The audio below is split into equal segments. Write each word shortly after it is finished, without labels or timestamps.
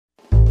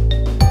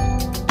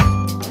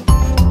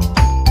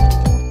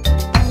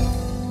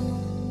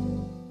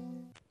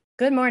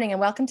Good morning and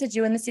welcome to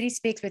Jew in the City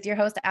Speaks with your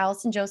host,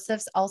 Allison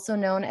Josephs, also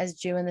known as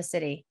Jew in the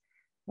City.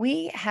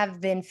 We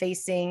have been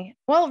facing,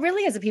 well,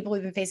 really as a people,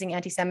 we've been facing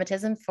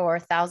anti-Semitism for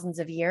thousands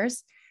of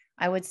years.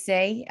 I would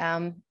say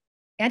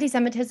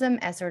anti-Semitism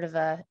as sort of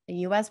a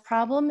US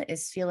problem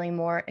is feeling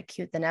more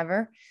acute than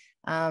ever.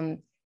 For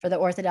the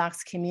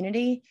Orthodox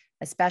community,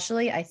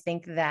 especially, I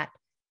think that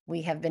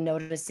we have been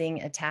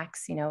noticing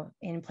attacks,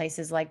 in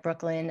places like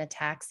Brooklyn,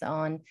 attacks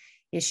on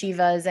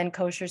yeshivas and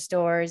kosher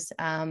stores,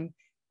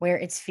 where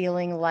it's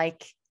feeling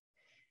like,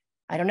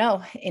 I don't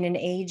know, in an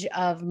age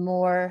of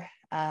more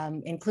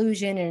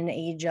inclusion, in an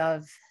age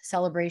of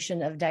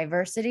celebration of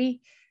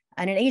diversity,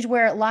 and an age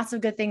where lots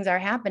of good things are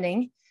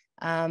happening,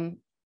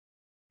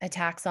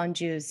 attacks on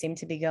Jews seem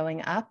to be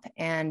going up.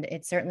 And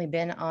it's certainly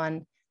been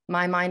on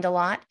my mind a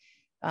lot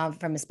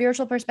from a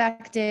spiritual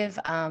perspective.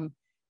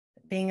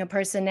 Being a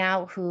person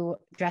now who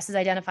dresses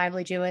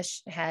identifiably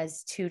Jewish,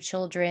 has two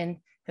children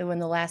who in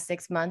the last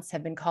 6 months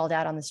have been called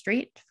out on the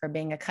street for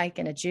being a kike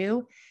and a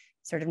Jew,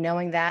 sort of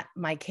knowing that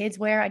my kids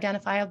wear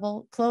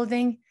identifiable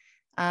clothing.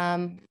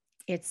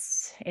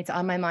 It's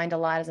on my mind a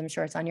lot, as I'm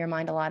sure it's on your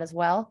mind a lot as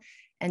well.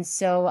 And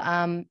so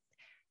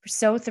we're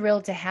so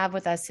thrilled to have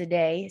with us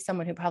today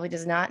someone who probably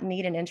does not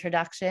need an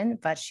introduction,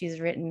 but she's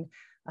written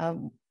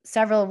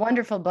several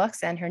wonderful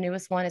books, and her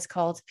newest one is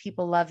called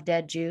People Love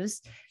Dead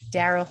Jews,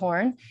 Dara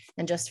Horn.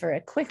 And just for a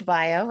quick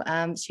bio,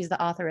 she's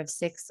the author of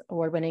 6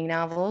 award-winning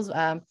novels,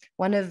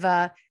 one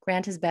of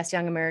Granta's best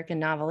young American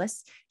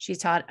novelists. She's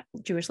taught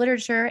Jewish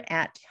literature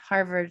at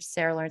Harvard,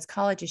 Sarah Lawrence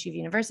College, Yeshiva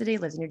University,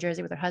 lives in New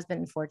Jersey with her husband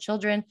and 4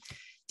 children.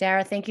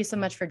 Dara, thank you so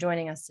much for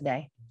joining us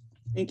today.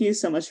 Thank you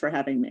so much for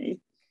having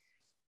me.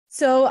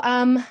 So,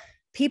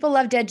 People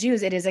Love Dead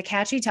Jews. It is a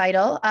catchy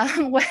title.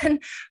 When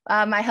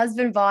my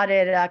husband bought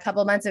it a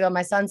couple of months ago,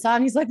 my son saw it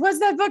and he's like, what's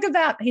that book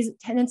about? He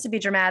tends to be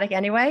dramatic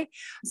anyway.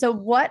 So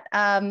what,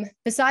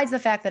 besides the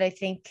fact that I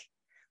think,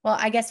 well,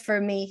 I guess for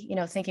me,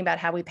 thinking about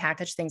how we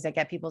package things that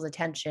get people's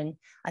attention,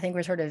 I think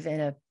we're sort of in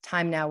a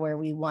time now where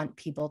we want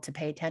people to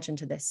pay attention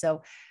to this.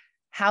 So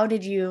how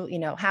did you,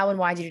 how and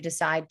why did you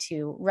decide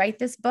to write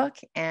this book,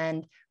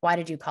 and why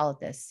did you call it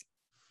this?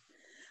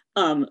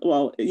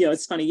 Well,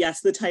 it's funny.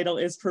 Yes, the title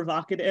is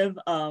provocative.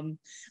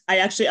 I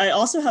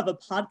also have a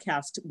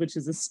podcast, which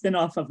is a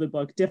spinoff of the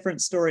book,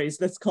 Different Stories,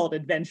 that's called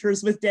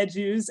Adventures with Dead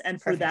Jews.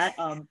 And for that,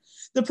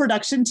 the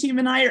production team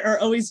and I are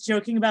always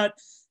joking about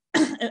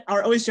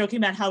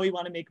how we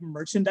want to make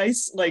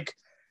merchandise like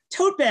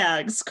tote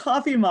bags,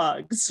 coffee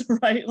mugs,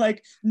 right?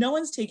 Like no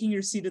one's taking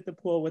your seat at the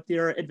pool with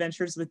your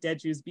Adventures with Dead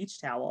Jews beach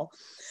towel.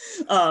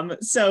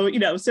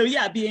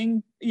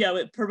 Being,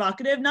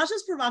 provocative, not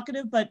just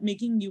provocative, but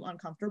making you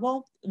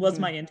uncomfortable was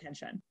my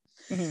intention.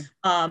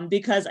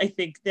 Because I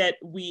think that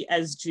we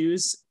as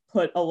Jews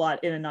put a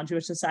lot in a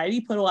non-Jewish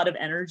society, put a lot of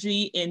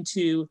energy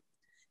into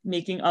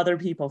making other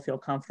people feel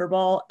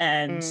comfortable.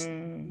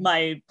 And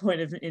my point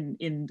of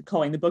in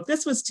calling the book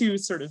this was to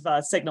sort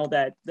of signal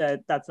that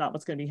that's not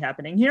what's going to be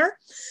happening here.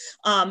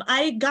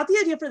 I got the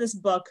idea for this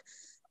book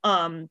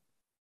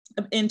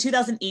in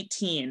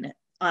 2018.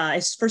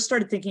 I first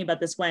started thinking about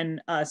this when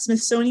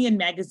Smithsonian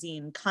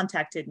Magazine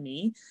contacted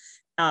me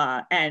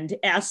and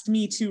asked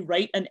me to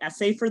write an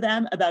essay for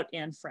them about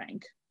Anne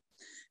Frank.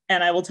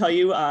 And I will tell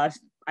you,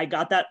 I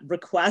got that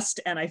request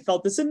and I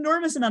felt this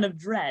enormous amount of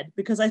dread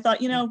because I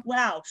thought,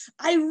 wow,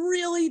 I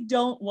really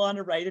don't want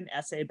to write an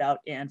essay about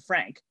Anne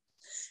Frank.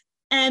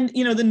 And,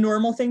 the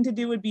normal thing to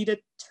do would be to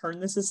turn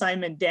this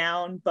assignment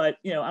down, but,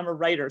 I'm a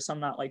writer, so I'm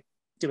not like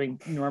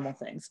doing normal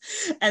things.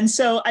 And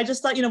so I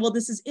just thought, well,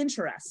 this is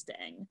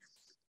interesting.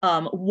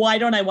 Why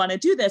don't I want to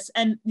do this?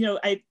 And,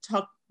 I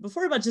talked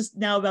before about just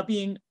now about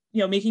being,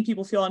 making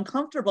people feel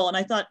uncomfortable. And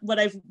I thought what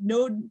I've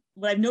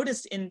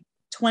noticed in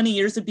 20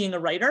 years of being a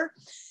writer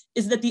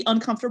is that the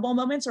uncomfortable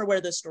moments are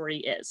where the story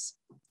is.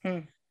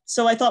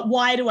 So I thought,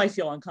 why do I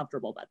feel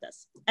uncomfortable about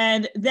this?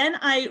 And then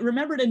I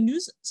remembered a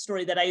news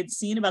story that I had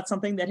seen about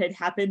something that had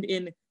happened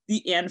in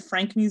the Anne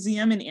Frank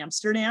Museum in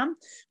Amsterdam,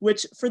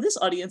 which for this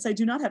audience, I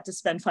do not have to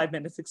spend 5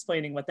 minutes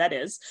explaining what that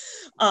is.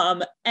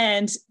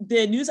 And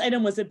the news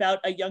item was about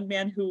a young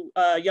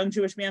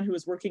Jewish man who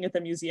was working at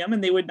the museum,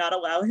 and they would not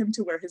allow him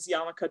to wear his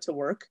yarmulke to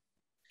work.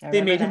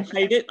 They made him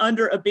hide it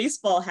under a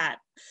baseball hat.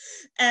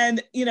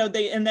 And,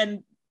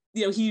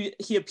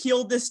 he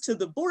appealed this to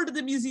the board of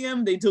the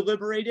museum. They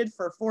deliberated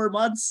for 4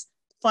 months,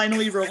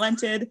 finally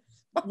relented,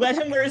 let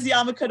him wear his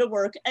yarmulke to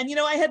work. And,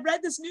 I had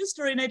read this news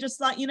story and I just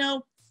thought,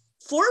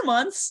 4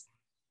 months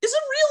is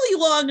a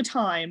really long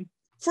time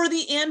for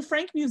the Anne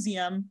Frank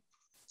Museum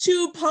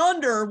to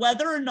ponder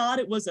whether or not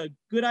it was a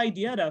good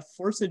idea to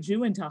force a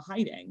Jew into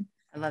hiding.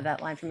 I love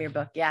that line from your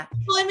book. Yeah.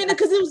 Well,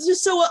 because it was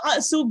just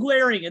so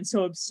glaring and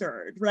so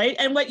absurd, right?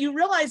 And what you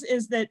realize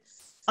is that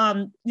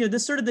the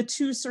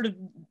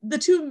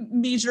two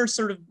major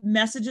sort of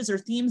messages or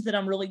themes that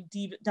I'm really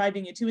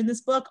diving into in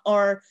this book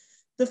are,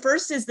 the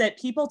first is that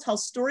people tell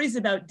stories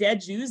about dead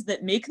Jews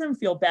that make them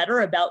feel better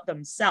about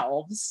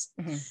themselves.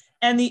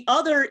 And the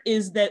other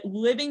is that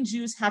living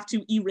Jews have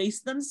to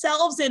erase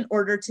themselves in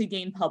order to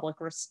gain public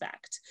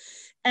respect.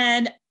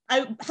 And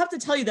I have to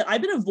tell you that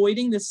I've been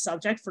avoiding this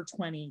subject for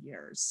 20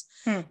 years.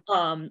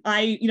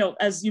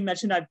 As you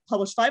mentioned, I've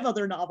published 5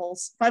 other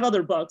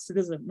books.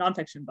 This is a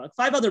nonfiction book,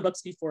 5 other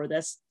books before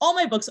this. All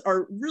my books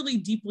are really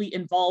deeply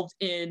involved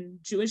in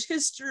Jewish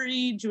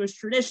history, Jewish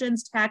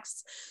traditions,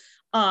 texts.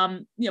 I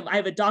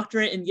have a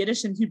doctorate in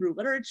Yiddish and Hebrew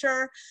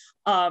literature.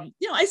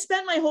 I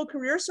spent my whole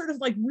career sort of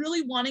like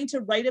really wanting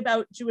to write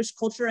about Jewish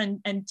culture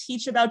and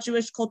teach about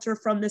Jewish culture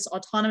from this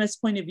autonomous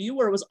point of view,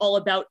 where it was all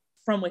about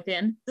from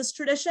within this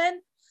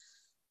tradition.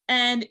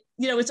 And,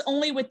 it's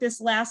only with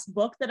this last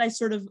book that I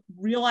sort of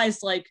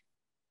realized, like,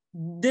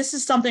 this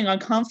is something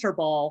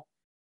uncomfortable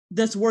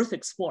that's worth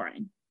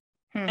exploring.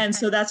 And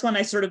so that's when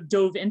I sort of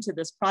dove into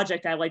this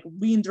project. I like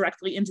leaned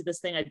directly into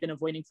this thing I'd been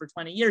avoiding for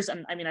 20 years.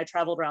 And I mean, I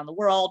traveled around the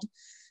world,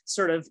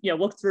 sort of,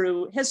 looked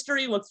through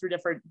history, looked through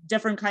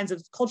different kinds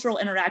of cultural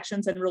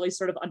interactions, and really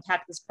sort of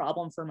unpack this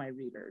problem for my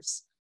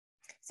readers.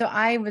 So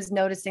I was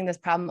noticing this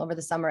problem over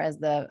the summer as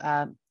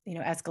the,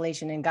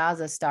 escalation in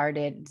Gaza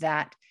started,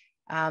 that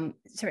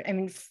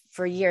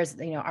for years,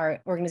 our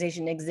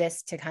organization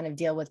exists to kind of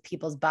deal with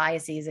people's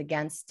biases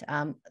against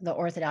the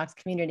Orthodox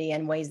community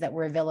and ways that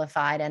we're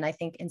vilified. And I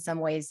think in some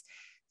ways,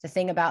 the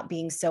thing about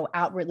being so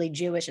outwardly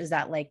Jewish is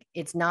that, like,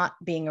 it's not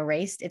being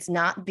erased. It's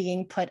not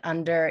being put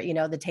under,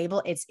 the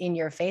table. It's in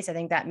your face. I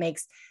think that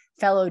makes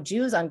fellow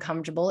Jews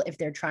uncomfortable if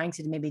they're trying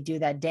to maybe do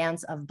that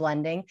dance of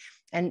blending.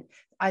 And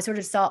I sort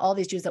of saw all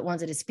these Jews that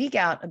wanted to speak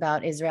out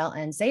about Israel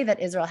and say that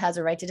Israel has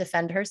a right to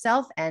defend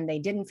herself, and they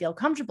didn't feel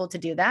comfortable to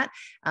do that.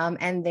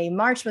 And they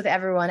marched with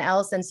everyone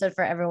else and stood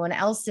for everyone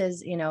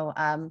else's,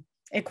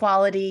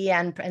 equality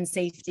and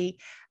safety.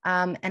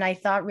 And I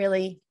thought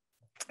really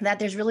that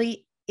there's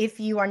really, if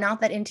you are not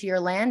that into your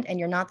land and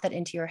you're not that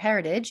into your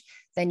heritage,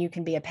 then you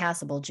can be a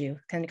passable Jew.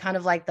 Kind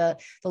of like the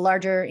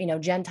larger,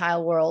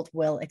 Gentile world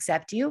will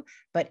accept you.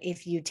 But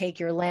if you take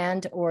your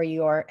land or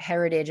your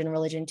heritage and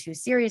religion too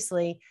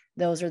seriously,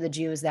 those are the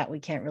Jews that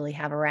we can't really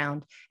have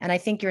around. And I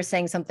think you're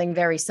saying something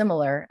very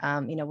similar,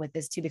 with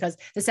this too, because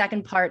the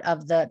second part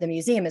of the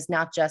museum is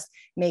not just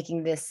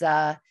making this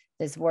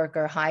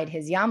worker hide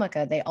his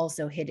yarmulke. They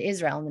also hid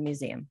Israel in the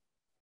museum.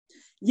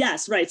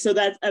 Yes, right. So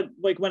that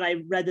like when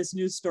I read this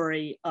news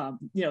story,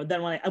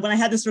 then when I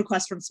had this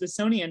request from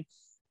Smithsonian,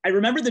 I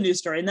remembered the news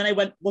story, and then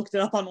I looked it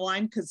up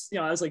online because,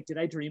 I was like, did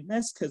I dream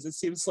this? Because it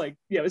seems like,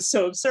 it's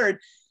so absurd.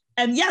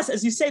 And yes,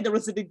 as you say, there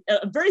was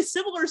a very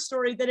similar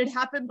story that had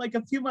happened like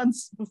a few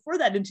months before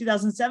that in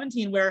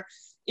 2017, where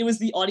it was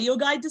the audio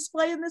guide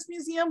display in this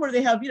museum where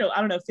they have,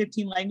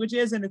 15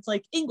 languages, and it's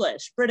like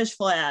English, British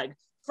flag,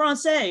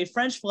 Francais,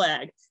 French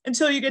flag,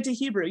 until you get to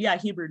Hebrew. Yeah,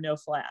 Hebrew, no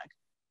flag.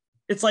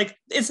 It's like,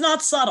 it's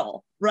not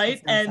subtle,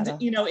 right? And,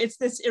 subtle. It's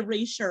this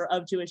erasure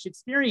of Jewish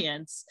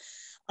experience.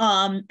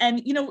 I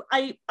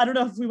don't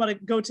know if we want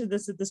to go to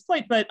this at this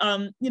point, but,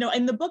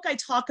 in the book, I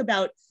talk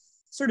about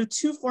sort of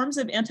 2 forms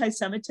of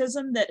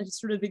anti-Semitism that have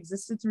sort of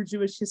existed through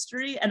Jewish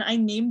history. And I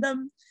named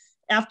them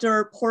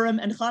after Purim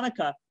and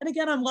Hanukkah. And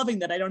again, I'm loving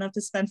that I don't have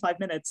to spend 5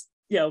 minutes,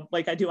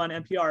 like I do on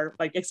NPR,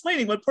 like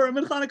explaining what Purim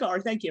and Hanukkah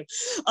are. Thank you.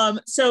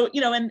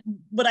 And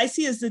what I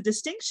see as the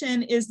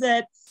distinction is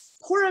that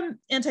Purim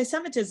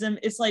anti-Semitism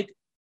is like,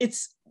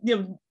 it's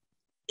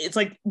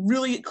like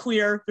really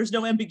clear. There's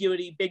no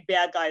ambiguity. Big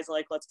bad guys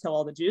like, let's kill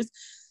all the Jews.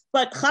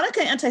 But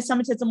Hanukkah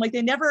anti-Semitism, like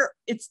they're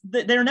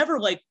never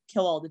like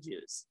kill all the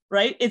Jews,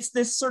 right? It's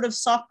this sort of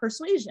soft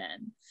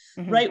persuasion,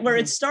 right? Where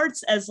it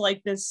starts as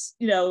like this,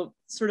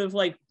 sort of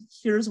like,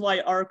 here's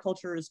why our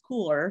culture is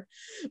cooler,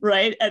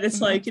 right? And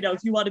it's like, if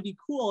you want to be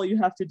cool, you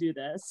have to do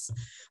this.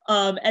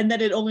 And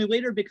then it only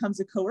later becomes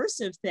a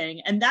coercive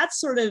thing. And that's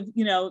sort of,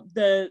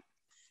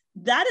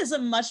 that is a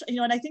much,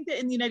 and I think that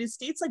in the United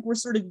States, like we're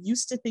sort of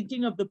used to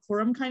thinking of the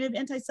Purim kind of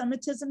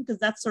anti-Semitism, because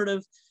that's sort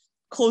of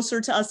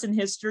closer to us in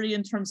history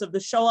in terms of the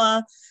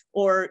Shoah,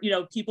 or,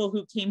 people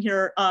who came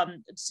here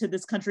to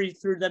this country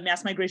through the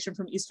mass migration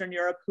from Eastern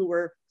Europe who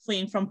were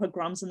fleeing from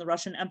pogroms in the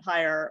Russian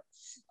Empire.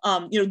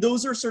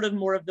 Those are sort of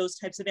more of those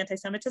types of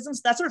anti-Semitism.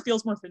 So that sort of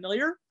feels more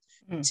familiar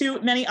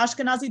to many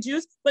Ashkenazi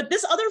Jews, but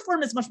this other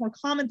form is much more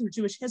common through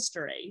Jewish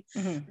history,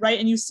 right?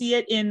 And you see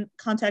it in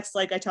contexts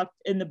like I talked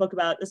in the book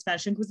about the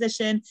Spanish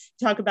Inquisition,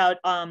 talk about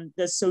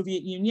the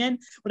Soviet Union.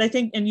 But I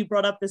think, and you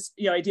brought up this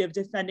idea of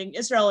defending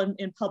Israel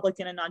in public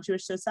in a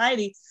non-Jewish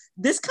society.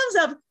 This comes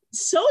up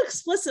so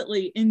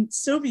explicitly in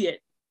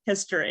Soviet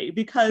history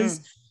because,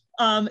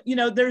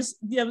 there's,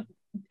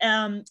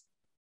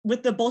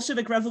 with the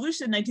Bolshevik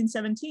Revolution in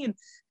 1917,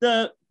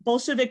 the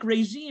Bolshevik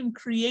regime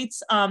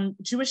creates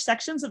Jewish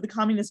sections of the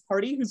Communist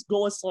Party whose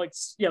goal is to like,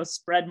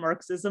 spread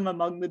Marxism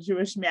among the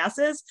Jewish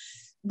masses.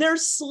 Their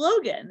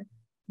slogan,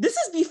 this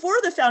is before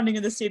the founding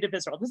of the State of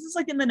Israel. This is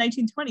like in the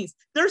 1920s.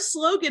 Their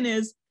slogan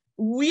is,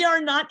 we are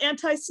not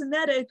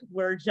anti-Semitic,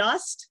 we're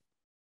just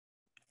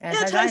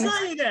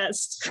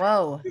anti-Zionist.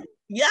 Whoa.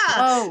 Yeah,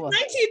 whoa.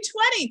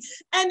 1920.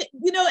 And,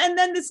 and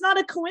then it's not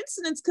a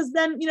coincidence because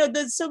then,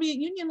 the Soviet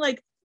Union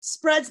like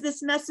spreads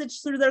this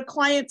message through their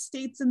client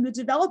states in the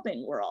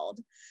developing world,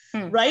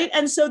 right?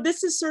 And so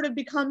this is sort of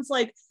becomes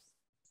like,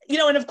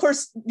 and of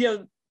course,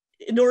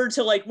 in order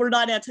to like, we're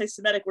not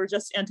anti-Semitic, we're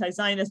just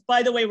anti-Zionist.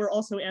 By the way, we're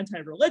also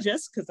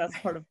anti-religious because that's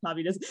part of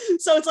communism.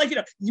 So it's like, you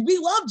know, we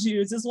love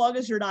Jews as long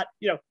as you're not,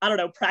 you know, I don't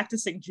know,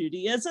 practicing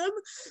Judaism,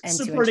 And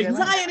supporting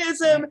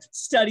Zionism,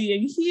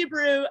 studying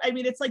Hebrew. I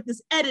mean, it's like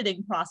this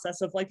editing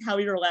process of like how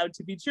you're allowed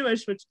to be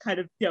Jewish, which kind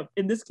of, you know,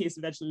 in this case,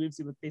 eventually leaves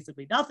you with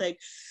basically nothing.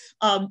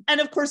 And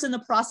of course, in the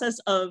process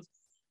of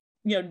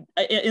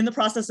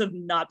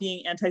not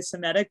being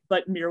anti-Semitic,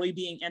 but merely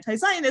being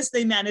anti-Zionist,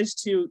 they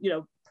managed to, you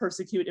know,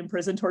 persecute,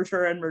 imprison,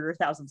 torture, and murder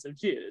thousands of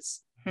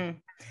Jews. I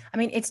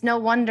mean, it's no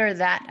wonder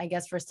that, I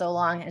guess, for so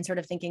long, and sort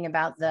of thinking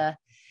about the,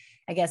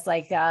 I guess,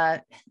 like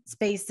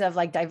space of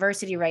like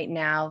diversity right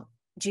now,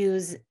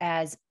 Jews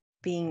as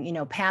being, you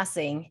know,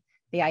 passing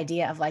the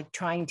idea of like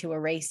trying to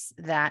erase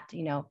that,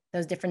 you know,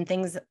 those different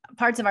things,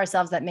 parts of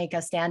ourselves that make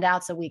us stand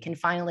out so we can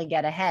finally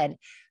get ahead.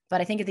 But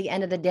I think at the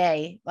end of the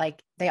day,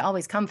 like they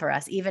always come for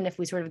us, even if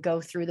we sort of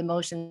go through the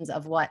motions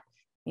of what,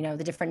 you know,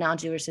 the different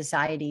non-Jewish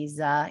societies,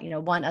 you know,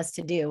 want us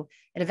to do,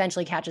 it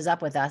eventually catches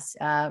up with us,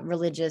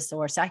 religious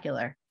or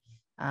secular.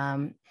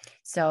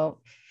 So,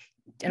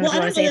 I don't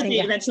know that they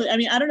eventually. I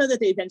mean, I don't know that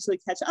they eventually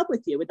catch up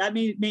with you, but that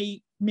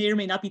may or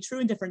may not be true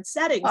in different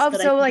settings. Oh,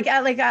 so like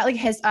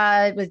his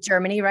with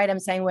Germany, right? I'm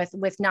saying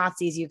with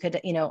Nazis, you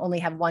could, you know, only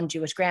have one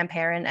Jewish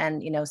grandparent,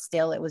 and you know,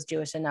 still it was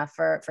Jewish enough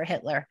for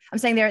Hitler. I'm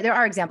saying there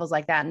are examples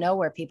like that,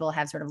 where people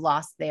have sort of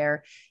lost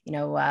their, you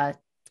know,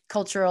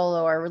 cultural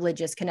or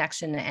religious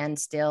connection, and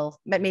still,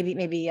 but maybe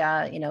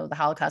you know, the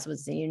Holocaust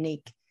was a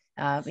unique.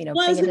 You know,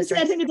 well, I was going to say,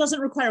 I think it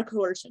doesn't require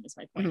coercion, is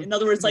my point. Mm-hmm. In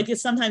other words, like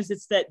sometimes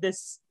it's that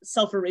this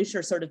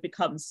self-erasure sort of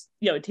becomes,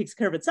 you know, it takes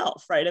care of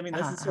itself, right? I mean,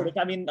 this is sort of,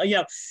 I mean, you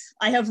know,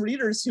 I have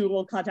readers who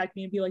will contact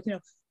me and be like, you know,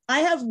 I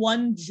have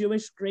one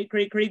Jewish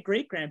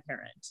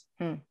great-great-great-great-grandparent.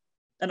 And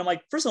I'm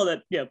like, first of all,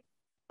 that, you know,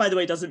 by the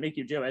way, doesn't make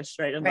you Jewish,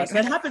 right? Unless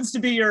that happens to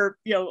be your,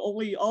 you know,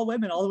 only all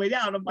women all the way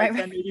down. I'm like,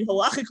 then maybe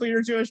halachically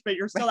you're Jewish, but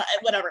you're still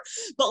whatever.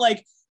 But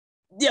like,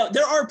 you know,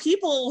 there are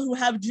people who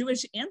have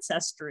Jewish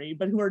ancestry,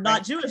 but who are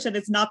not Jewish, and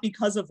it's not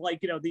because of like,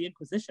 you know, the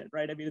Inquisition,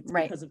 right? I mean, it's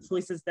because of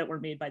choices that were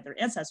made by their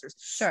ancestors.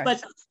 Sure.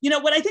 But, you know,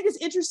 what I think is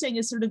interesting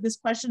is sort of this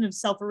question of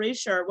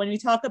self-erasure. When we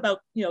talk about,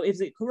 you know,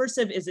 is it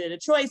coercive? Is it a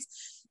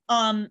choice?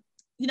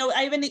 You know,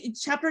 I have a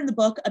chapter in the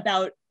book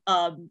about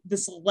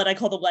this, what I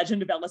call the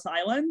legend of Ellis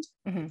Island,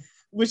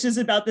 which is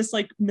about this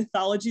like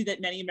mythology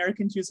that many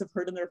American Jews have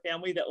heard in their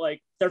family, that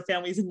like their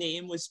family's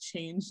name was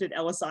changed at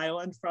Ellis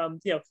Island from,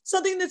 you know,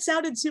 something that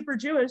sounded super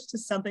Jewish to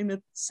something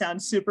that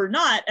sounds super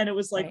not. And it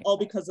was like all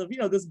because of, you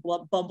know, this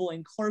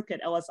bumbling clerk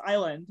at Ellis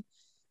Island.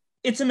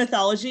 It's a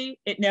mythology.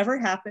 It never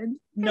happened.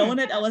 No one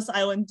at Ellis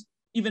Island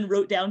even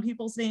wrote down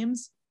people's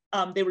names.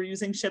 They were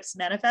using ship's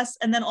manifests.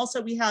 And then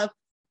also we have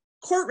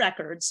court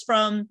records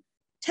from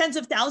tens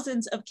of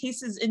thousands of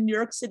cases in New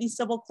York City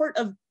civil court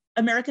of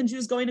American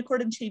Jews going to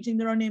court and changing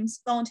their own names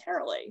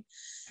voluntarily.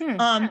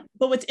 But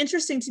what's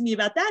interesting to me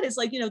about that is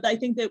like, you know, I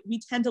think that we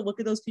tend to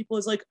look at those people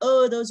as like,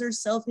 oh, those are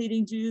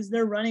self-hating Jews,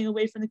 they're running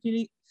away from the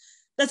community.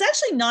 That's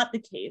actually not the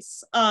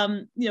case.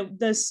 You know,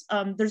 this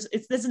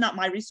is not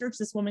my research.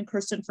 This woman,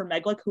 Kirsten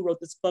Vermeglich, who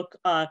wrote this book,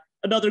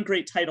 another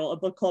great title, a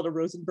book called A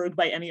Rosenberg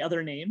by Any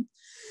Other Name,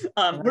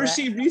 where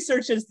she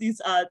researches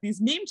these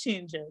name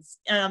changes.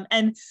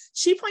 And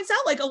she points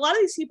out like a lot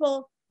of these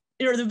people,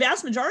 or the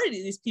vast majority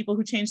of these people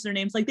who changed their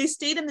names, like they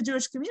stayed in the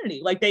Jewish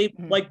community. Like they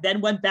like then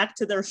went back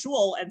to their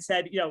shul and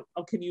said, you know,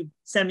 oh, can you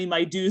send me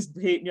my dues,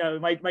 you know,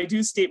 my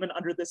dues statement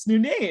under this new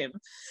name,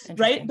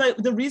 right?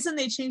 But the reason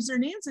they changed their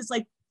names is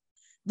like,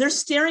 they're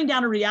staring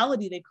down a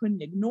reality they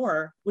couldn't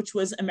ignore, which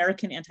was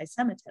American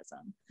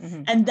anti-Semitism.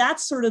 And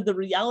that's sort of the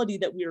reality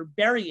that we are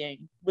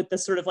burying with the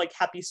sort of like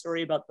happy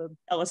story about the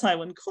Ellis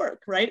Island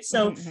clerk, right?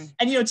 So,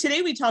 and, you know,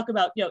 today we talk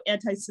about, you know,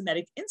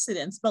 anti-Semitic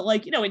incidents, but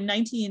like, you know, in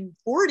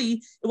 1940,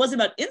 it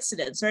wasn't about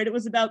incidents, right? It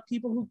was about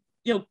people who,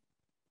 you know,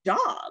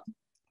 job.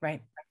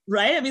 Right.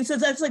 I mean, so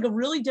that's like a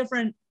really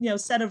different, you know,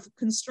 set of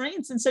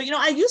constraints. And so, you know,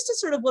 I used to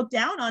sort of look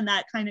down on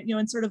that kind of, you know,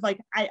 and sort of like,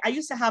 I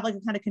used to have like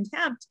a kind of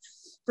contempt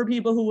for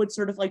people who would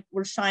sort of like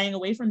were shying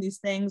away from these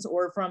things,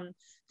 or from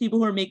people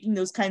who are making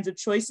those kinds of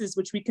choices,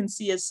 which we can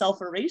see as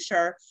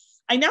self-erasure.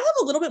 I now have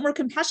a little bit more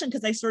compassion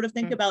because I sort of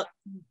think about,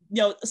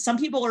 you know, some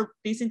people are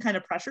facing kind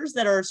of pressures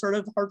that are sort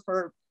of hard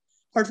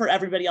for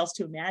everybody else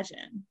to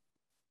imagine.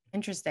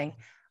 Interesting.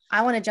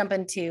 I want to jump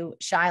into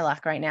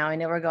Shylock right now. I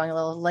know we're going a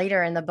little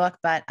later in the book,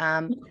 but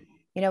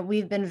you know,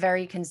 we've been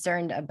very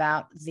concerned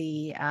about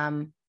the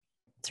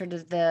sort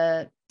of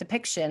the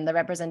depiction, the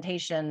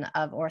representation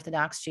of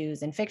Orthodox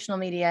Jews in fictional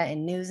media,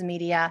 in news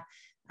media.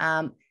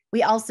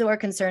 We also are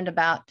concerned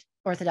about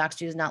Orthodox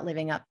Jews not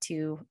living up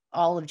to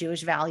all of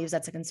Jewish values.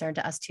 That's a concern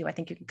to us too. I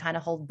think you can kind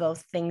of hold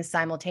both things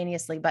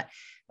simultaneously, but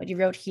what you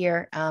wrote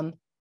here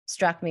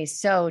struck me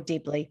so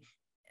deeply.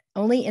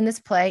 Only in this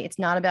play, it's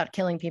not about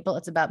killing people.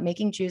 It's about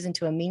making Jews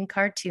into a mean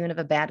cartoon of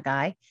a bad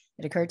guy.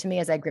 It occurred to me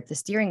as I gripped the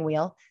steering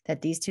wheel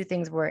that these two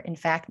things were, in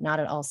fact, not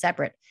at all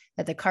separate,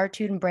 that the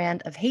cartoon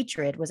brand of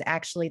hatred was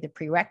actually the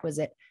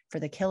prerequisite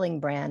for the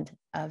killing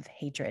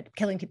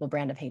people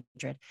brand of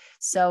hatred.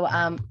 So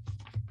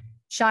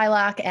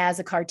Shylock as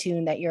a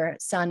cartoon, that your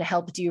son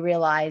helped you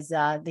realize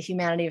the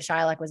humanity of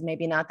Shylock was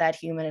maybe not that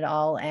human at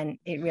all, and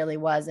it really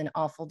was an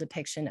awful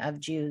depiction of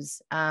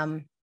Jews.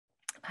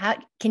 How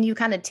can you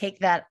kind of take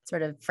that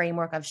sort of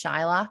framework of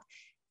Shylock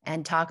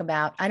and talk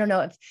about, I don't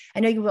know if, I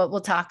know you will,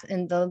 we'll talk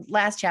in the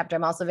last chapter.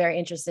 I'm also very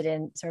interested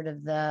in sort of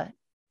I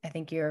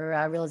think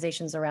your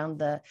realizations around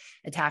the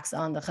attacks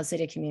on the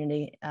Hasidic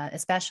community,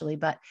 especially,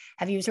 but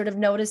have you sort of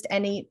noticed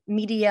any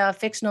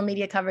fictional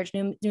media coverage,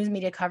 news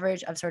media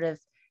coverage of sort of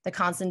the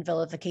constant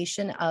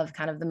vilification of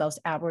kind of the most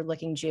outward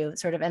looking Jew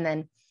sort of, and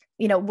then,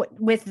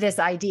 with this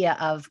idea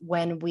of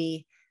when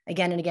we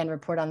again and again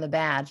report on the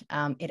bad,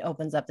 it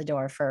opens up the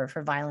door for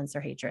violence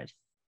or hatred?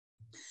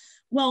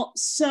 Well,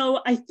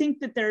 so I think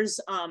that there's,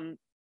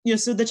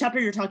 so the chapter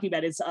you're talking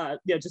about is,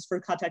 just for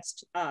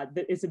context,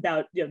 it's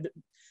about,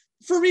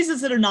 for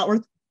reasons that are not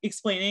worth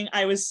explaining,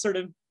 I was sort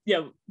of,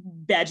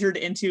 badgered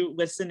into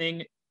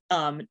listening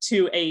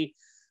to a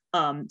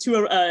audio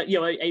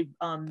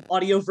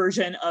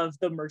version of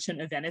The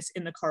Merchant of Venice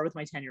in the car with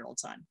my 10-year-old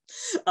son.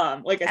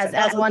 Like I said,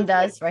 as one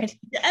does, right?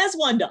 As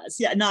one does.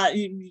 Yeah, I'm not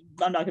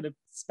going to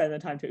spend the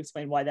time to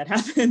explain why that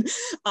happened.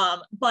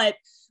 But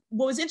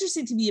what was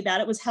interesting to me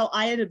about it was how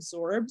I had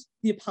absorbed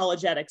the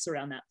apologetics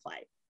around that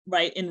play,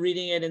 right? In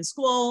reading it in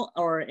school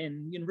or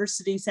in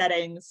university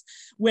settings,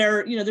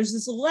 where, there's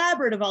this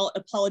elaborate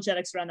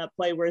apologetics around that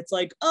play where it's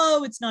like,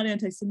 oh, it's not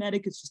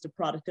anti-Semitic, it's just a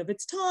product of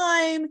its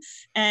time.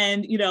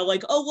 And,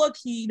 like, oh, look,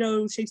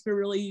 Shakespeare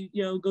really,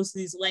 goes to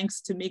these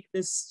lengths to make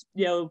this,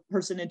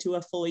 person into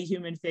a fully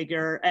human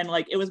figure. And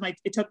like,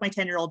 it took my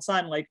 10-year-old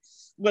son, like,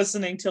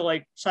 listening to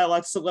like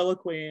Shylock's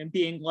soliloquy and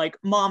being like,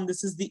 Mom,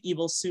 this is the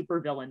evil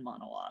supervillain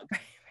monologue.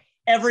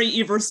 Every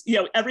evil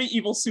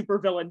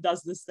supervillain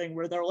does this thing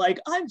where they're like,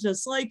 I'm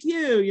just like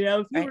you,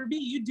 if you were me,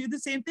 you'd do the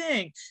same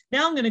thing.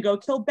 Now I'm going to go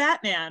kill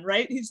Batman,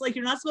 right? He's like,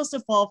 you're not supposed to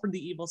fall for the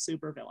evil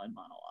supervillain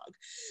monologue,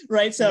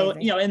 right? So,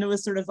 Amazing. And it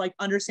was sort of like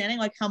understanding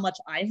like how much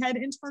I had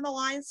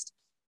internalized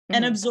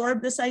and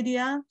absorbed this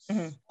idea.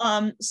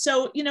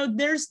 So,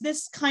 there's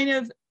this kind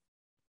of,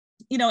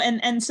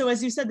 and so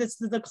as you said, this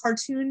the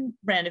cartoon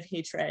brand of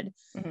hatred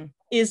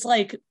is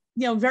like,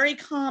 very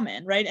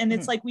common, right? And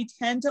it's like we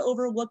tend to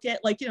overlook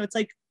it, like, it's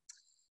like,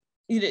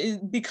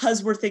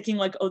 because we're thinking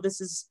like, oh, this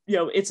is,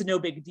 it's no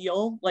big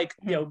deal, like,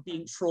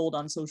 being trolled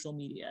on social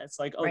media. It's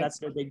like, oh,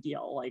 that's no big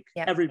deal. Like,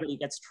 everybody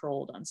gets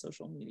trolled on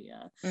social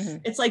media.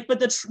 It's like, but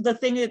the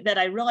thing that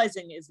I'm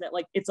realizing is that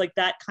like, it's like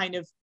that kind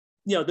of,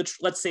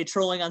 let's say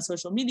trolling on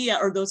social media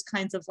or those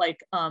kinds of like,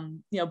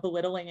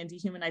 belittling and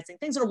dehumanizing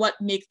things are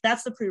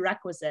that's the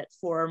prerequisite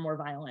for more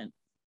violent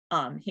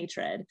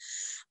hatred,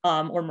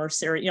 or more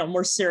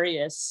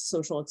serious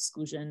social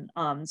exclusion.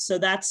 So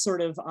that's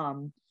sort of,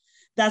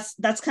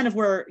 that's kind of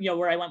where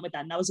I went with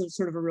that. And that was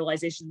sort of a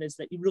realization is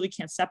that you really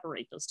can't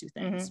separate those two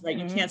things, right?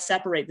 You can't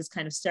separate this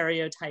kind of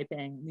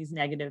stereotyping, these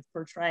negative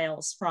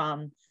portrayals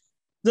from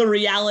the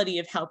reality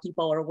of how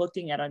people are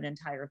looking at an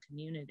entire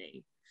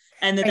community.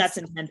 And that's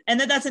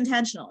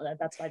intentional,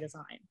 that's by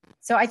design.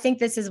 So I think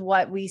this is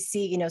what we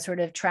see, sort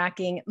of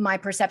tracking my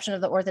perception of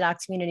the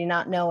Orthodox community,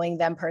 not knowing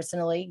them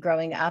personally,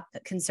 growing up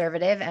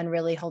conservative and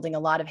really holding a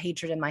lot of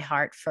hatred in my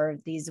heart for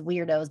these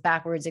weirdos,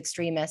 backwards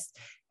extremists,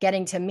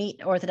 getting to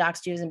meet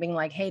Orthodox Jews and being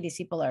like, hey, these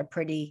people are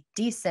pretty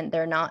decent.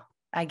 They're not,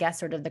 I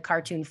guess, sort of the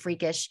cartoon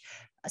freakish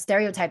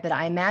stereotype that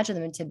I imagine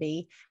them to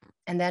be.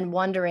 And then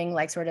wondering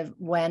like sort of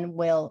when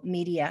will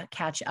media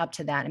catch up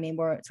to that? I mean,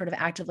 we're sort of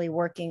actively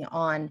working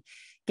on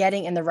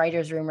getting in the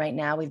writer's room right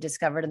now. We've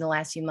discovered in the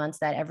last few months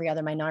that every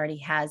other minority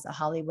has a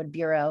Hollywood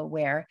bureau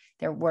where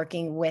they're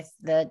working with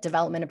the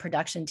development and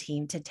production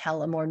team to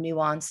tell a more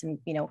nuanced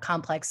and,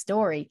 complex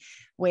story.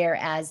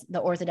 Whereas the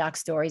Orthodox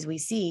stories we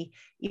see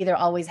either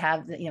always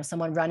have,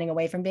 someone running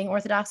away from being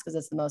Orthodox because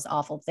it's the most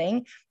awful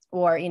thing,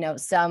 or,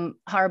 some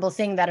horrible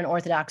thing that an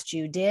Orthodox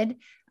Jew did.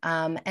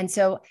 And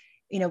so,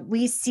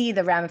 we see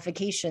the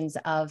ramifications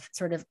of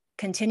sort of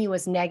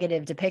continuous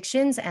negative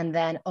depictions and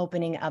then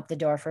opening up the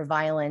door for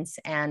violence.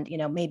 And,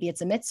 maybe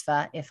it's a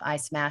mitzvah if I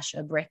smash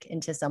a brick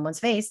into someone's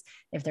face,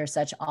 if they're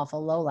such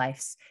awful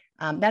lowlifes.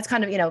 That's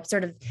kind of,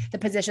 sort of the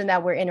position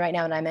that we're in right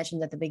now. And I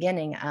mentioned at the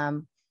beginning,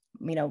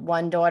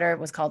 one daughter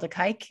was called a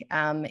kike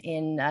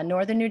in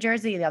northern New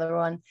Jersey. The other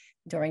one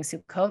during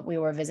Sukkot, we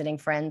were visiting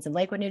friends in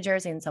Lakewood, New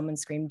Jersey, and someone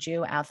screamed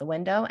Jew out the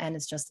window. And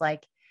it's just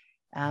like,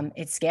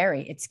 it's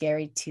scary. It's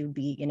scary to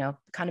be,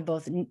 kind of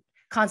both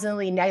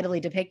constantly negatively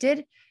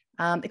depicted.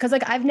 Because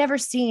like I've never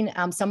seen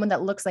someone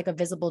that looks like a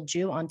visible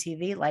Jew on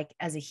TV, like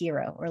as a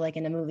hero or like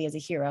in a movie as a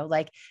hero.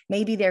 Like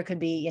maybe there could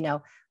be,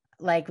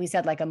 like we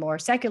said, like a more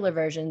secular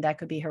version that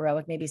could be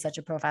heroic. Maybe such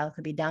a profile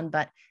could be done.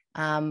 But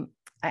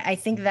I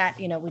think that,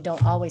 we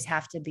don't always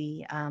have to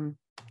be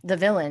the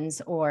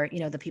villains or,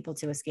 the people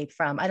to escape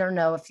from. I don't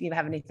know if you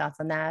have any thoughts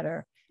on that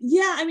or.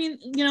 Yeah, I mean,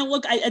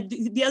 look,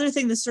 the other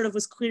thing that sort of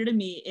was clear to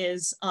me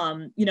is,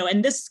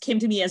 and this came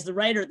to me as the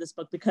writer of this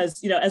book,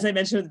 because, as I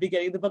mentioned at the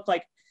beginning of the book,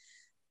 like,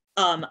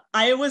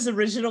 I was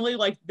originally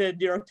like the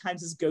New York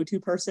Times' go-to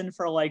person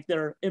for like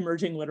their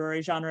emerging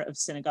literary genre of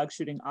synagogue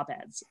shooting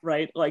op-eds,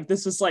 right? Like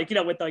this was like,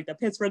 with like the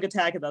Pittsburgh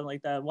attack and then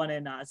like the one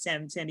in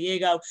San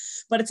Diego.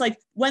 But it's like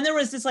when there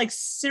was this like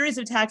series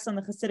of attacks on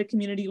the Hasidic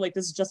community, like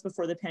this is just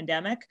before the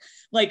pandemic,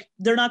 like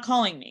they're not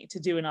calling me to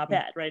do an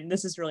op-ed, right? And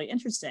this is really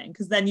interesting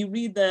because then you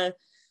read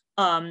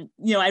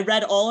I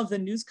read all of the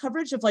news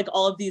coverage of like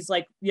all of these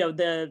like, of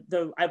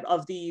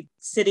the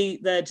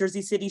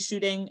Jersey City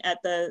shooting at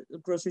the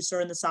grocery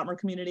store in the Satmar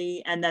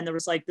community. And then there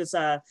was like this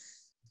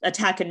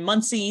attack in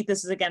Muncie.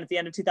 This is again at the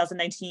end of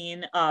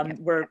 2019,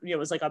 where, it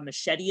was like a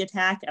machete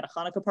attack at a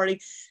Hanukkah party.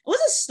 What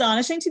was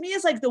astonishing to me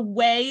is like the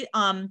way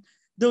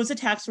those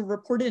attacks were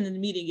reported in the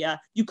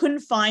media. You couldn't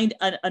find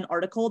an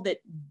article that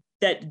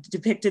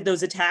depicted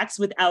those attacks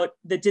that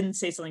didn't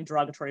say something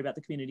derogatory about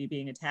the community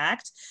being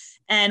attacked.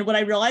 And what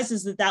I realized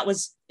is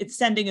it's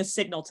sending a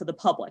signal to the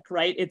public,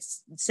 right?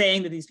 It's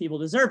saying that these people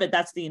deserve it.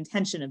 That's the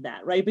intention of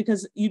that, right?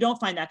 Because you don't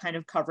find that kind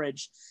of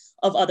coverage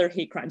of other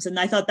hate crimes. And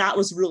I thought that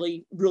was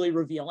really, really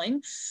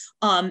revealing.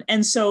 And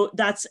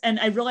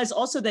I realized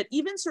also that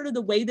even sort of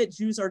the way that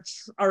Jews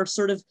are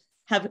sort of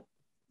have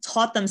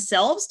taught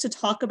themselves to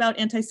talk about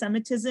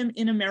anti-Semitism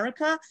in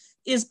America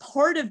is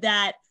part of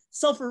that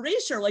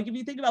self-erasure. Like if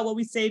you think about what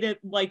we say to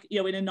like,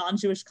 in a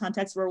non-Jewish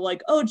context, where we're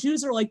like, oh,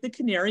 Jews are like the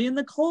canary in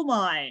the coal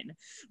mine,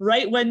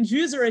 right? When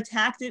Jews are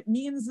attacked, it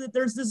means that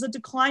there's a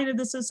decline of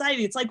the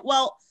society. It's like,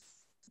 well,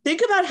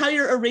 think about how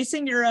you're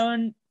erasing your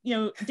own,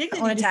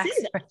 dignity to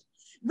say that.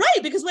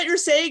 Right, because what you're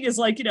saying is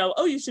like,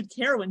 oh, you should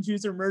care when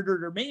Jews are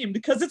murdered or maimed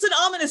because it's an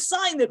ominous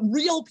sign that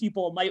real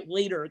people might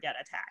later get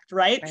attacked,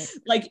 right?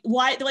 Like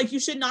why, like you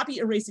should not be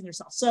erasing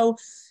yourself. So,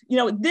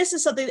 this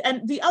is something,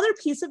 and the other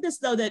piece of this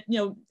though that,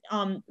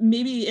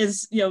 maybe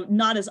is,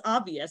 not as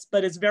obvious,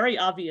 but is very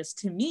obvious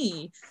to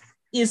me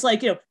is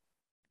like,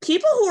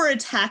 people who are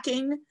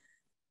attacking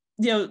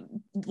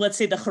let's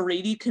say the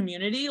Haredi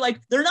community, like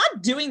they're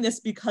not doing this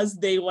because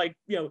they like,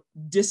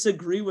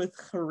 disagree with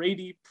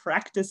Haredi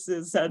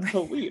practices and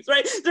beliefs,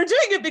 right? They're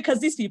doing it because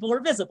these people are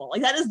visible.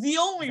 Like that is the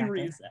only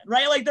reason,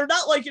 right? Like they're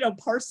not like,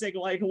 parsing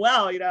like,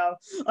 well,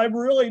 I'm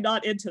really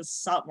not into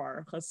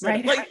Satmar.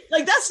 Right.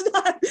 Like that's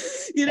not,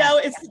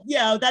 it's,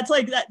 that's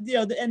like that,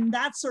 and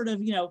that's sort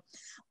of,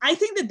 I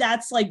think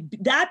that's like,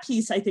 that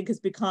piece I think has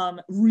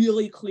become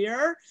really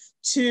clear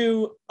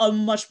to a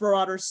much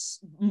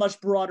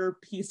broader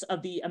piece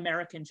of the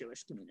American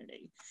Jewish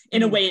community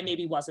in a way it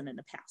maybe wasn't in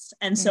the past.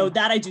 And so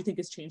that I do think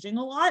is changing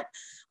a lot.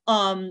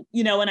 And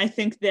I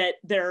think that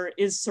there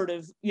is sort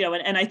of,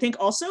 and I think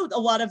also a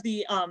lot of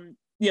the,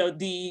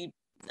 the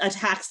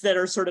attacks that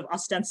are sort of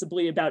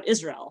ostensibly about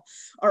Israel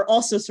are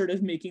also sort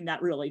of making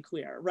that really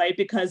clear, right?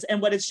 Because,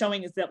 and what it's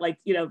showing is that like,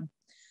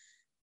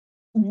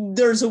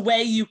 there's a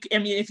way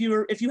if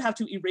you have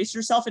to erase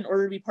yourself in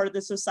order to be part of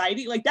the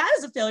society, like that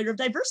is a failure of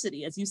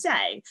diversity, as you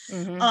say.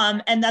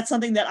 And that's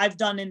something that I've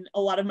done in a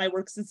lot of my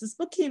work since this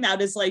book came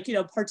out is like,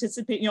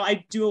 participate,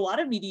 I do a lot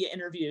of media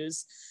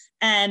interviews.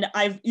 And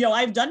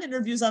I've done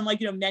interviews on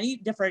like, many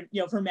different,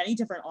 for many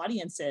different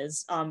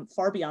audiences,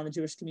 far beyond the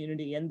Jewish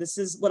community. And this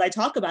is what I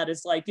talk about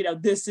is like,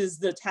 this is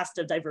the test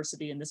of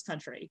diversity in this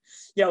country.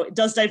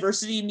 Does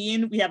diversity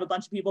mean we have a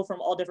bunch of people from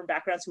all different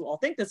backgrounds who all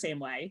think the same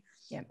way?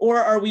 Yeah. Or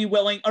are we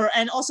willing,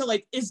 and also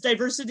like, is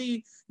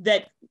diversity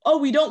that, oh,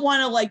 we don't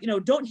want to like,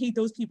 don't hate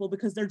those people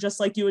because they're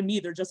just like you and me,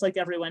 they're just like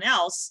everyone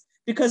else,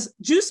 because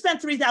Jews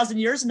spent 3,000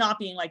 years not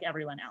being like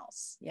everyone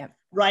else. Yeah.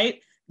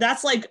 Right.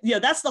 That's like,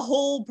 that's the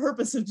whole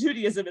purpose of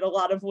Judaism in a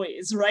lot of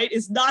ways, right?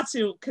 Is not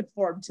to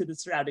conform to the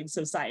surrounding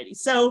society.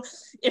 So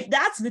if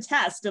that's the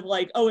test of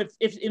like, oh,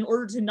 if in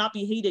order to not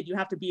be hated, you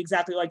have to be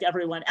exactly like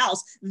everyone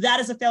else, that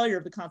is a failure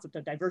of the concept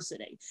of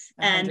diversity.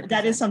 100%. And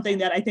that is something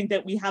that I think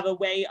that we have a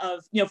way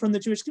of, from the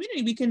Jewish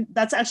community,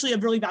 that's actually a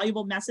really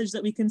valuable message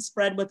that we can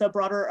spread with a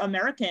broader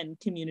American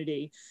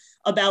community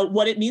about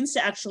what it means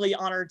to actually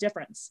honor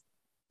difference.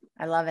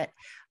 I love it.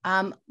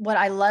 What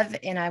I love,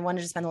 and I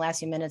wanted to spend the last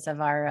few minutes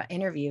of our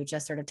interview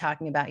just sort of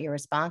talking about your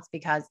response,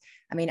 because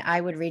I mean, I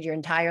would read your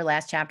entire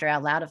last chapter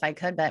out loud if I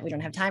could, but we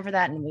don't have time for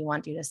that. And we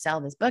want you to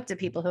sell this book to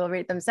people who will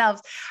read it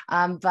themselves.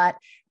 But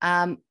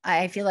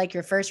I feel like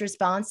your first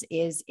response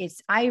is,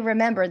 I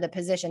remember the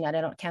position, and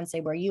I can't say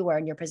where you were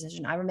in your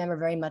position. I remember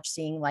very much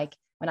seeing like,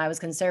 when I was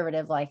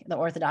conservative, like the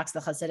Orthodox,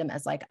 the Hasidim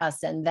as like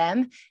us and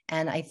them.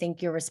 And I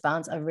think your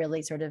response of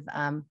really sort of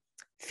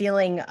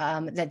feeling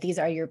that these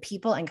are your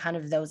people and kind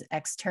of those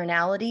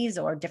externalities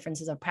or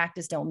differences of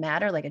practice don't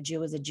matter, like a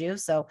Jew is a Jew.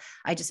 So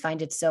I just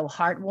find it so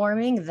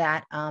heartwarming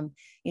that,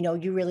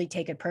 you really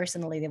take it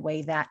personally, the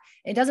way that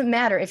it doesn't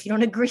matter if you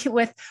don't agree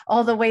with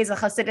all the ways a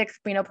Hasidic,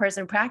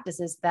 person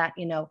practices, that,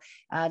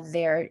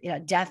 their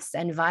deaths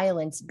and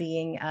violence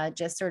being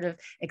just sort of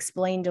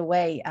explained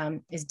away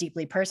is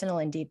deeply personal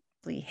and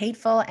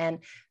hateful. And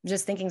I'm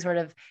just thinking, sort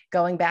of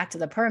going back to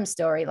the Purim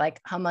story, like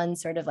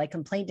Haman's sort of like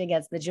complaint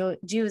against the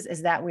Jews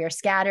is that we are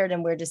scattered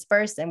and we're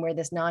dispersed and we're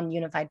this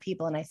non-unified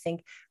people. And I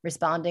think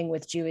responding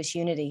with Jewish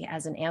unity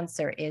as an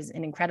answer is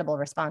an incredible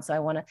response. So I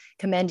want to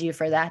commend you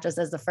for that, just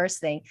as the first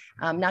thing,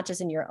 not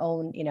just in your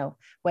own,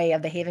 way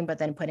of behaving, but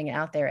then putting it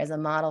out there as a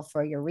model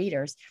for your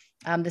readers.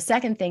 The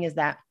second thing is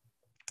that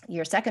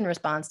your second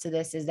response to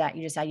this is that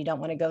you decide you don't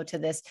want to go to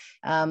this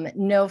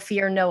no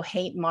fear, no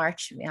hate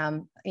march.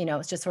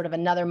 It's just sort of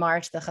another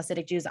march. The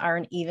Hasidic Jews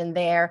aren't even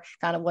there.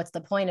 Kind of what's the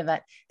point of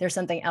it? There's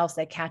something else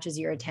that catches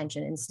your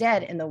attention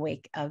instead in the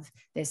wake of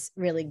this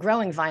really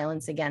growing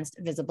violence against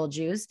visible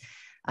Jews.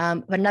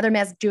 But another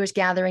mass Jewish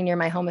gathering near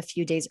my home a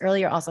few days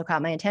earlier also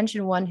caught my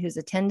attention, one whose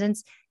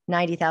attendance,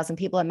 90,000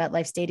 people at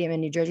MetLife Stadium in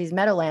New Jersey's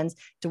Meadowlands,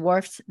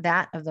 dwarfed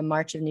that of the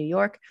March of New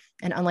York.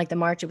 And unlike the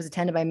march, it was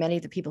attended by many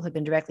of the people who had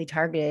been directly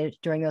targeted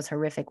during those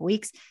horrific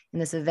weeks. In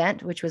this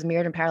event, which was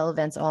mirrored in parallel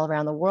events all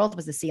around the world,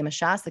 was the Siyum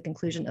HaShas, the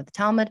conclusion of the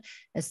Talmud,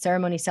 a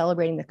ceremony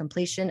celebrating the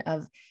completion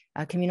of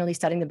communally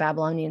studying the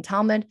Babylonian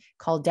Talmud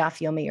called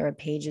Daf Yomi, or a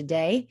page a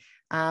day.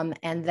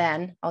 And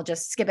then I'll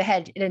just skip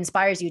ahead. It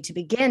inspires you to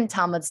begin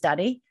Talmud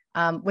study,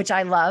 which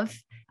I love.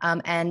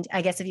 And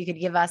I guess if you could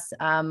give us,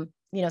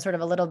 sort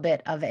of a little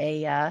bit of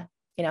a,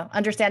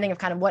 understanding of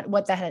kind of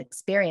what that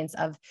experience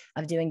of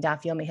doing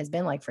Daf Yomi has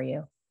been like for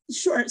you.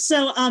 Sure.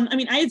 So,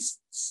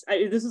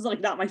 this is like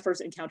not my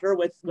first encounter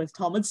with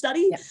Talmud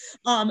study,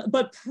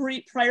 but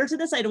prior to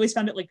this, I'd always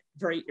found it like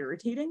very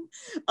irritating,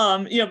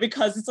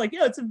 because it's like,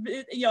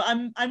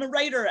 I'm a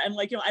writer, and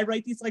like, I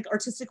write these like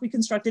artistically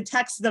constructed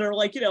texts that are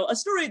like, a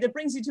story that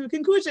brings you to a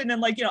conclusion, and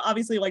like,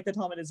 obviously like the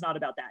Talmud is not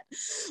about that,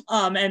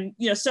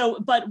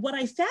 but what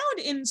I found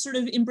in sort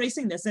of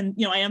embracing this, and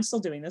I am still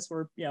doing this.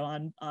 We're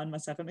on my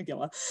second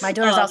Megillah. My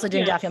daughter's also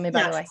doing Daf Yomi,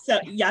 by the way. So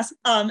yes,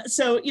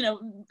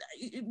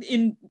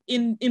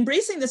 in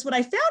embracing this, what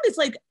I found is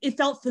like it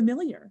felt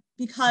familiar,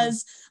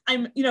 because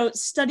I'm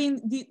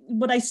studying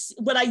what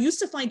I used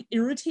to find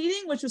irritating,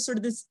 which was sort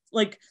of this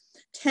like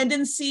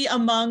tendency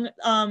among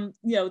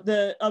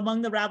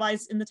the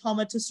rabbis in the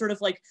Talmud to sort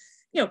of like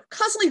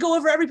constantly go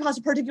over every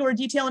possible particular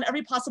detail and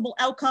every possible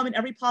outcome and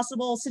every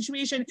possible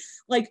situation.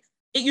 Like,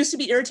 it used to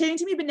be irritating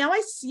to me, but now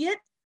I see it,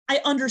 I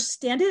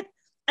understand it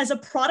as a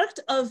product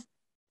of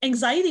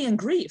anxiety and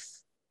grief.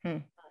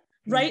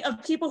 Right,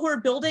 of people who are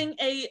building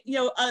a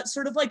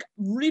sort of like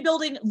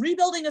rebuilding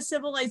a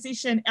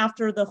civilization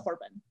after the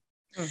Harbin,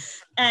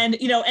 and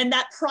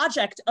that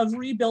project of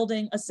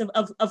rebuilding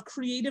of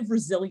creative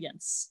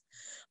resilience,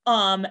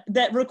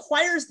 that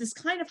requires this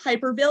kind of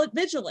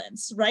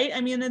hypervigilance, right?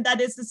 I mean, and that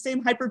is the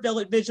same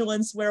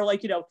hypervigilance where,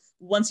 like,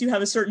 once you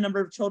have a certain number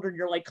of children,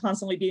 you're like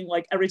constantly being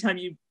like, every time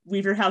you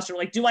leave your house, you're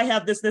like, do I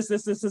have this,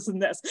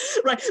 and this,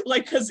 right?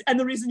 Like, and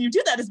the reason you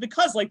do that is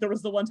because like there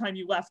was the one time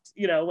you left,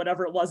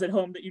 whatever it was at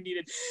home that you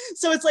needed.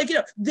 So it's like,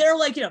 they're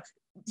like,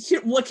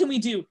 here, what can we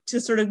do to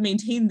sort of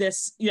maintain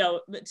this,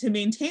 to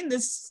maintain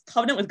this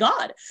covenant with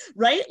God,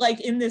 right?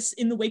 Like in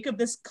the wake of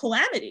this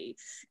calamity.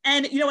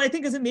 And, what I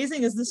think is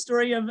amazing is the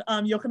story of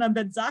Yochanan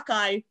ben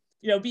Zakkai,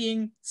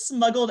 being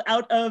smuggled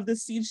out of the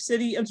siege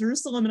city of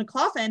Jerusalem in a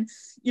coffin,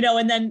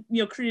 and then,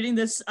 creating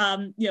this,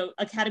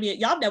 academy at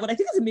Yavne. What I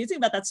think is amazing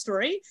about that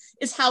story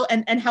is how,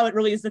 and how it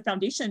really is the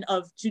foundation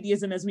of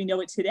Judaism as we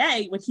know it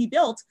today, what he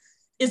built,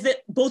 is that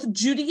both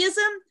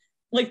Judaism,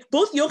 like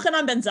both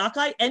Yochanan ben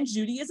Zakkai and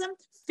Judaism,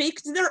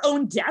 faked their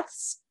own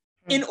deaths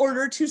in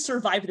order to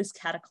survive this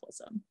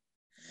cataclysm.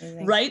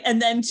 Right.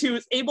 And then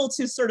to able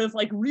to sort of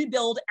like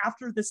rebuild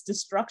after this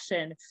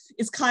destruction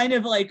is kind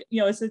of like,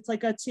 it's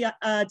like a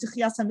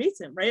Tichias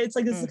HaMetim, right? It's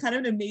like this kind of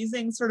an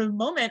amazing sort of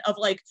moment of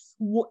like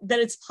that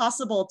it's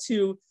possible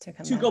to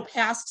go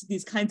past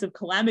these kinds of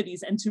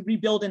calamities and to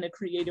rebuild in a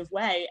creative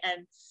way.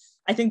 And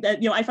I think that,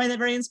 I find that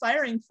very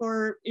inspiring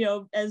for,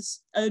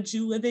 as a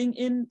Jew living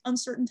in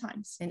uncertain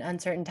times. And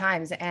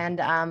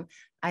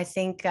I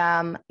think,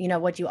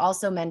 what you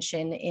also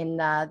mentioned in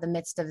the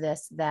midst of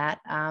this, that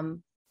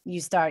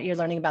you're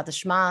learning about the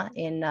Shema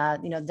in,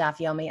 Daf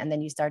Yomi, and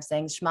then you start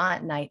saying Shema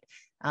at night,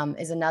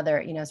 is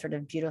another, sort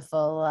of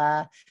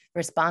beautiful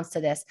response to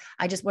this.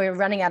 We're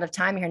running out of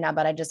time here now,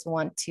 but I just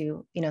want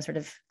to, sort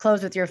of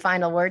close with your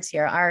final words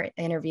here, our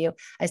interview.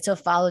 I still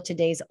follow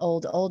today's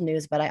old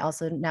news, but I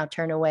also now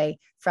turn away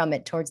from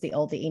it towards the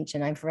old, the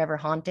ancient. I'm forever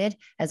haunted,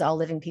 as all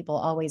living people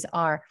always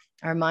are.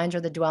 Our minds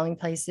are the dwelling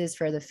places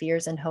for the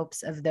fears and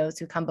hopes of those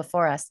who come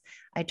before us.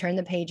 I turn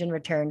the page and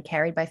return,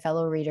 carried by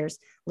fellow readers,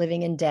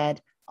 living and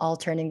dead, all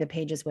turning the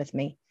pages with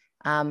me.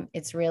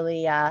 It's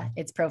really,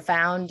 it's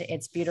profound.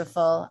 It's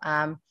beautiful.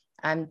 I'm,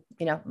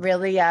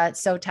 really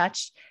so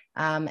touched.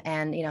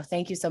 And,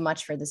 thank you so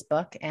much for this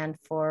book and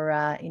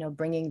for,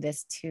 bringing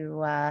this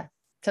to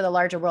the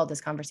larger world,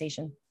 this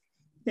conversation.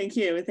 Thank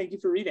you. And thank you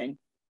for reading.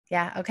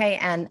 Yeah. Okay.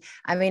 And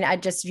I mean,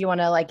 if you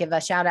want to like give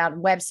a shout out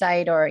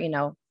website or,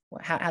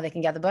 how they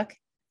can get the book.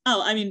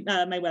 Oh, I mean,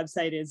 my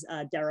website is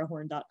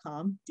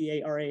darahorn.com,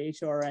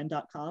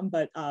 DARAHORN.com.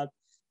 But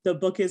the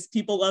book is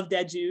People Love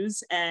Dead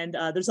Jews. And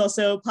there's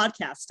also a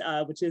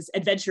podcast, which is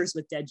Adventures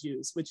with Dead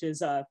Jews, which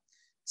is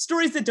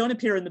stories that don't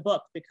appear in the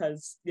book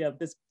because, you know,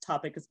 this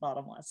topic is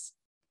bottomless.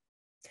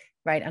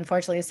 Right.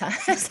 Unfortunately,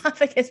 this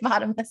topic is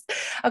bottomless.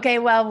 Okay.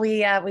 Well,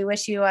 we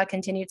wish you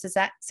continued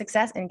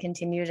success and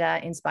continued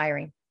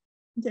inspiring.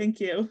 Thank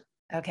you.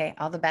 Okay.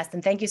 All the best.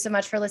 And thank you so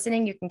much for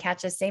listening. You can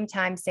catch us same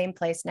time, same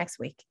place next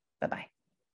week. Bye-bye.